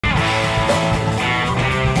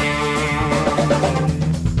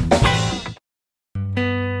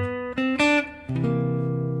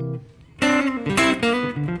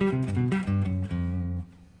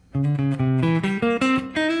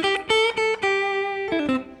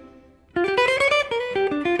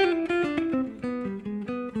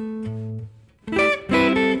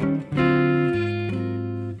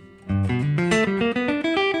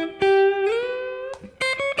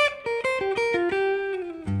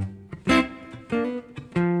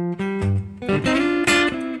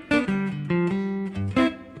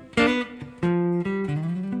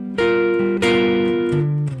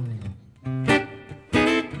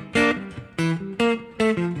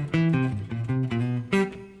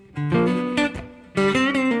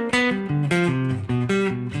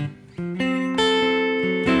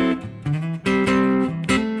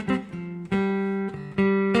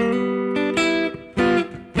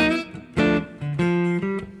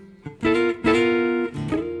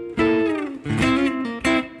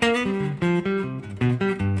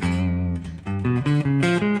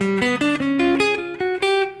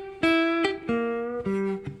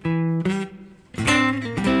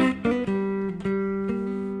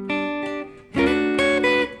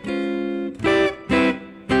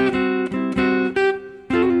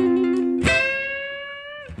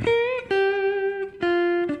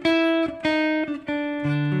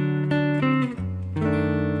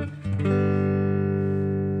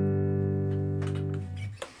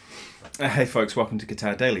Hey folks, welcome to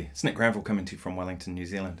Guitar Daily. It's Nick Granville coming to you from Wellington, New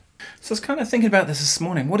Zealand. So I was kind of thinking about this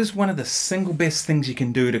morning. What is one of the single best things you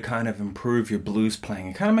can do to kind of improve your blues playing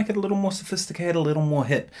and kind of make it a little more sophisticated, a little more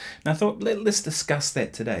hip? And I thought, let's discuss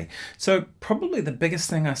that today. So probably the biggest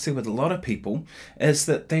thing I see with a lot of people is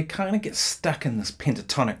that they kind of get stuck in this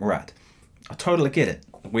pentatonic rut. I totally get it.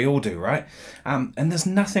 We all do, right? And there's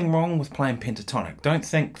nothing wrong with playing pentatonic. Don't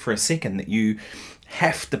think for a second that you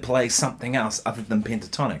have to play something else other than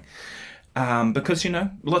pentatonic. Because, you know,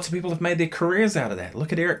 lots of people have made their careers out of that.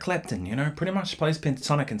 Look at Eric Clapton, you know, pretty much plays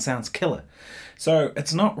pentatonic and sounds killer. So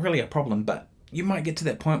it's not really a problem, but you might get to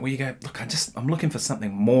that point where you go, look, I'm looking for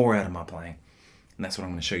something more out of my playing. And that's what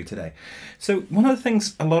I'm going to show you today. So one of the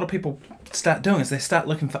things a lot of people start doing is they start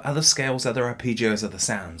looking for other scales, other arpeggios, other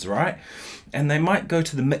sounds, right? And they might go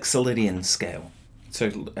to the mixolydian scale.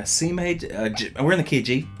 So a C major, we're in the key of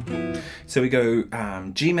G. So we go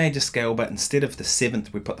G major scale, but instead of the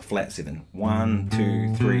 7th, we put the flat 7. 1,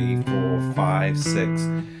 2, 3, 4, 5, 6,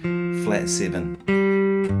 flat 7.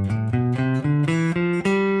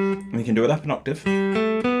 And we can do it up an octave.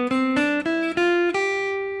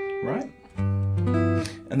 Right?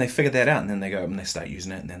 And they figure that out, and then they go and they start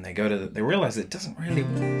using it, and then they go to they realize it doesn't really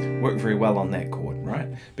work very well on that chord, right?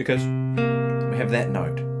 Because we have that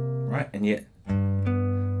note, right? And yet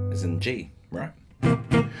is in G, right?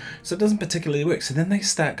 So it doesn't particularly work. So then they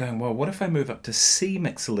start going, well, what if I move up to C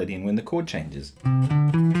mixolydian when the chord changes?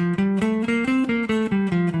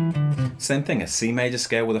 Same thing, a C major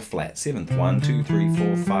scale with a flat 7th. 1, 2, 3,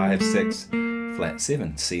 4, 5, 6, flat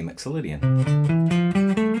 7, C mixolydian.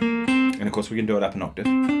 And of course we can do it up an octave.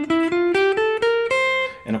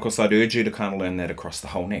 And of course I'd urge you to kind of learn that across the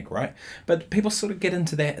whole neck, right? But people sort of get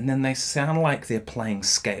into that and then they sound like they're playing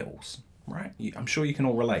scales. Right? I'm sure you can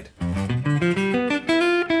all relate. And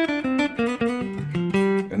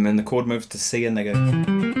then the chord moves to C and they go.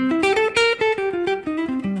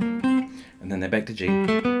 And then they're back to G.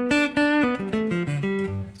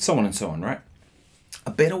 So on and so on, right?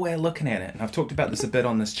 A better way of looking at it, and I've talked about this a bit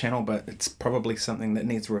on this channel, but it's probably something that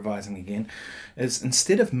needs revising again, is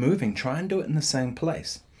instead of moving, try and do it in the same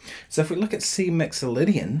place. So if we look at C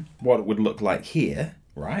mixolydian, what it would look like here,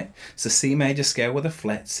 right? So C major scale with a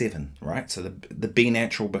flat 7, right? So the B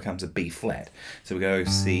natural becomes a B flat. So we go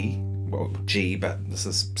C, well, G, but this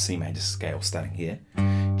is C major scale starting here.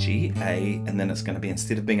 G, A, and then it's going to be,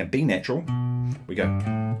 instead of being a B natural, we go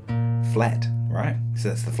flat, right? So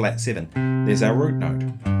that's the flat 7. There's our root note,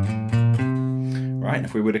 right? And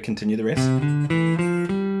if we were to continue the rest,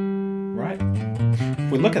 right?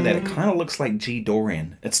 If we look at that, it kind of looks like G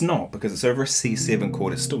Dorian. It's not, because it's over a C7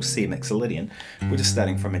 chord. It's still C mixolydian. We're just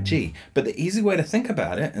starting from a G. But the easy way to think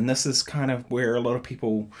about it, and this is kind of where a lot of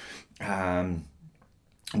people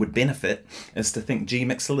would benefit, is to think G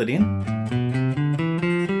mixolydian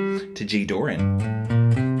to G Dorian.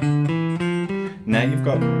 Now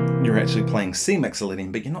you're actually playing C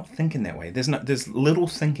mixolydian, but you're not thinking that way. There's little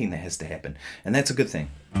thinking that has to happen, and that's a good thing.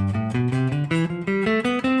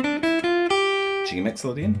 G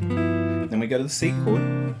mixolydian, then we go to the C chord,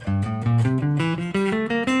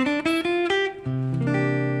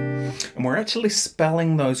 and we're actually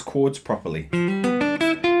spelling those chords properly.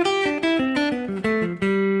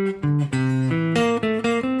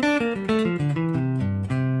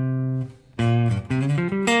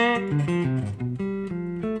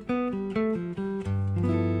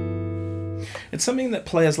 It's something that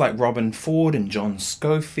players like Robben Ford and John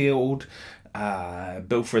Scofield,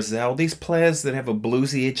 Bill Frisell, these players that have a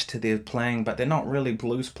bluesy edge to their playing, but they're not really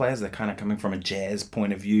blues players. They're kind of coming from a jazz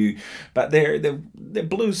point of view, but they're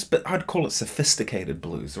blues, but I'd call it sophisticated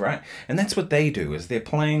blues, right? And that's what they do, is they're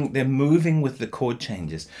moving with the chord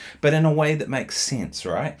changes, but in a way that makes sense,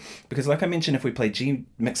 right? Because like I mentioned, if we play G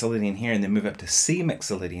mixolydian here and then move up to C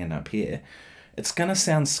mixolydian up here, it's going to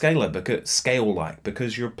sound scale-like,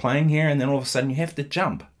 because you're playing here and then all of a sudden you have to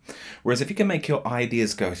jump. Whereas if you can make your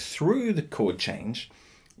ideas go through the chord change,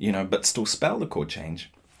 you know, but still spell the chord change,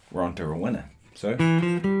 we're on to a winner. So,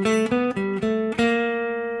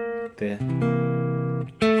 there.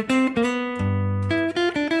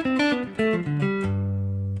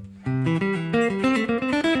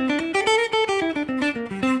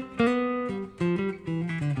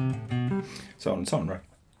 So on and so on, right?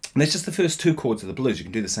 And that's just the first 2 chords of the blues. You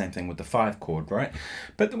can do the same thing with the 5 chord, right?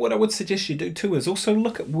 But what I would suggest you do too is also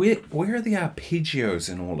look at where are the arpeggios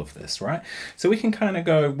in all of this, right? So we can kind of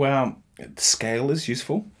go, well, scale is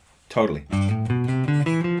useful. Totally.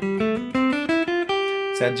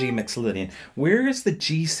 It's our G mixolydian. Where is the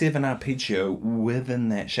G7 arpeggio within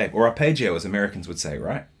that shape? Or arpeggio, as Americans would say,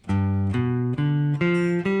 right?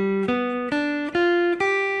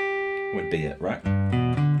 Would be it, right?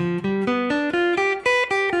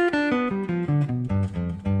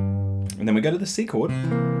 we go to the C chord.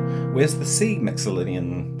 Where's the C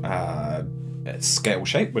mixolydian scale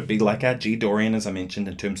shape? Would be like our G Dorian, as I mentioned,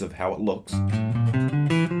 in terms of how it looks.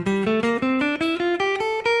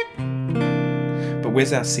 But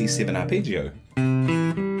where's our C7 arpeggio?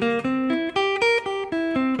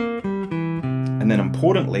 And then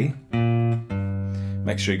importantly,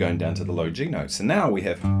 make sure you're going down to the low G notes. So now we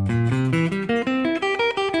have...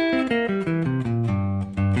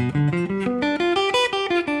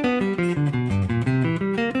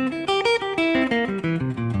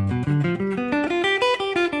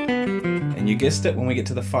 And you guessed it, when we get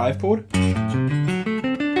to the 5 chord,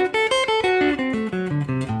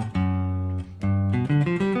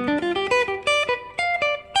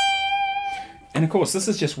 and of course, this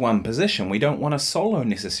is just one position. We don't want a solo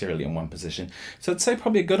necessarily in one position. So I'd say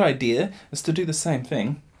probably a good idea is to do the same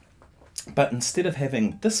thing, but instead of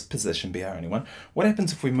having this position be our only one, what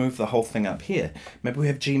happens if we move the whole thing up here? Maybe we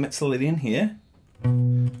have G mixolydian here,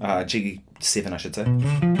 G7 I should say.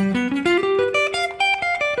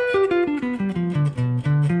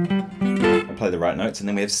 I'll play the right notes, and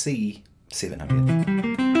then we have C7 up here.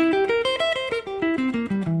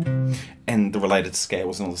 And the related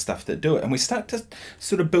scales and all the stuff that do it, and we start to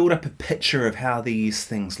sort of build up a picture of how these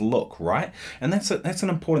things look, right? And that's an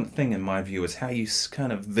important thing in my view, is how you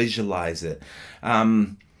kind of visualize it.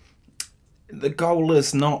 The goal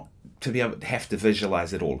is not to be able to have to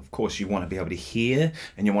visualize it all. Of course, you want to be able to hear,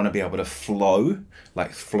 and you want to be able to flow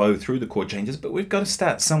through the chord changes, but we've got to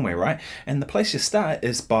start somewhere, right? And the place you start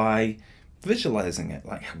is by visualizing it.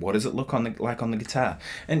 Like, what does it look like on the guitar?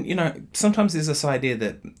 And you know, sometimes there's this idea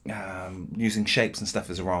that using shapes and stuff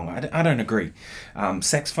is wrong. I don't agree.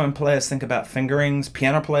 Saxophone players think about fingerings.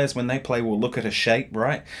 Piano players, when they play, will look at a shape,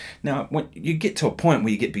 right? Now, when you get to a point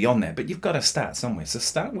where you get beyond that, but you've got to start somewhere. So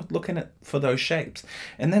start with looking for those shapes,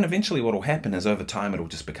 and then eventually what will happen is over time it'll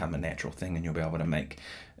just become a natural thing, and you'll be able to make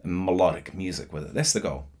melodic music with it. That's the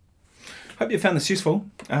goal. Hope you found this useful.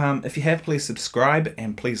 If you have, please subscribe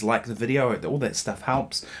and please like the video. All that stuff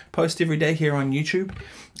helps. Post every day here on YouTube.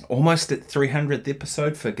 Almost at 300th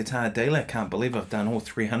episode for Guitar Daily. I can't believe I've done all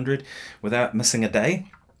 300 without missing a day.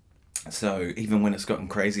 So even when it's gotten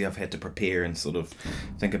crazy, I've had to prepare and sort of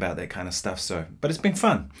think about that kind of stuff. So, but it's been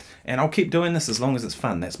fun, and I'll keep doing this as long as it's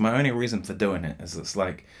fun. That's my only reason for doing it. Is it's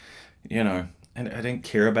like, you know, and I don't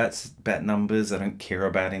care about numbers. I don't care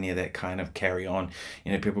about any of that kind of carry on.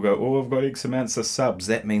 You know, people go, oh, I've got X amounts of subs.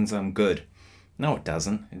 That means I'm good. No, it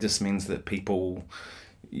doesn't. It just means that people,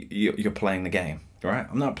 you're playing the game, right?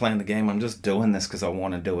 I'm not playing the game. I'm just doing this because I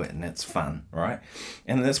want to do it, and it's fun, right?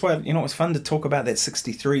 And that's why, you know, it's fun to talk about that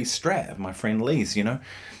 63 Strat of my friend Lee's, you know,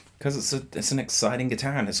 because it's an exciting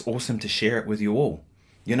guitar, and it's awesome to share it with you all.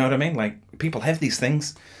 You know what I mean? Like, people have these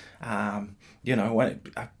things, you know,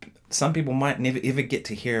 some people might never ever get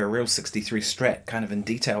to hear a real 63 Strat kind of in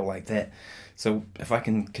detail like that. So if I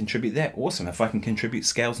can contribute that, awesome. If I can contribute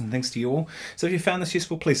scales and things to you all. So if you found this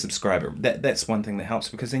useful, please subscribe. That's one thing that helps,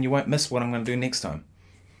 because then you won't miss what I'm going to do next time.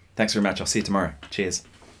 Thanks very much. I'll see you tomorrow. Cheers.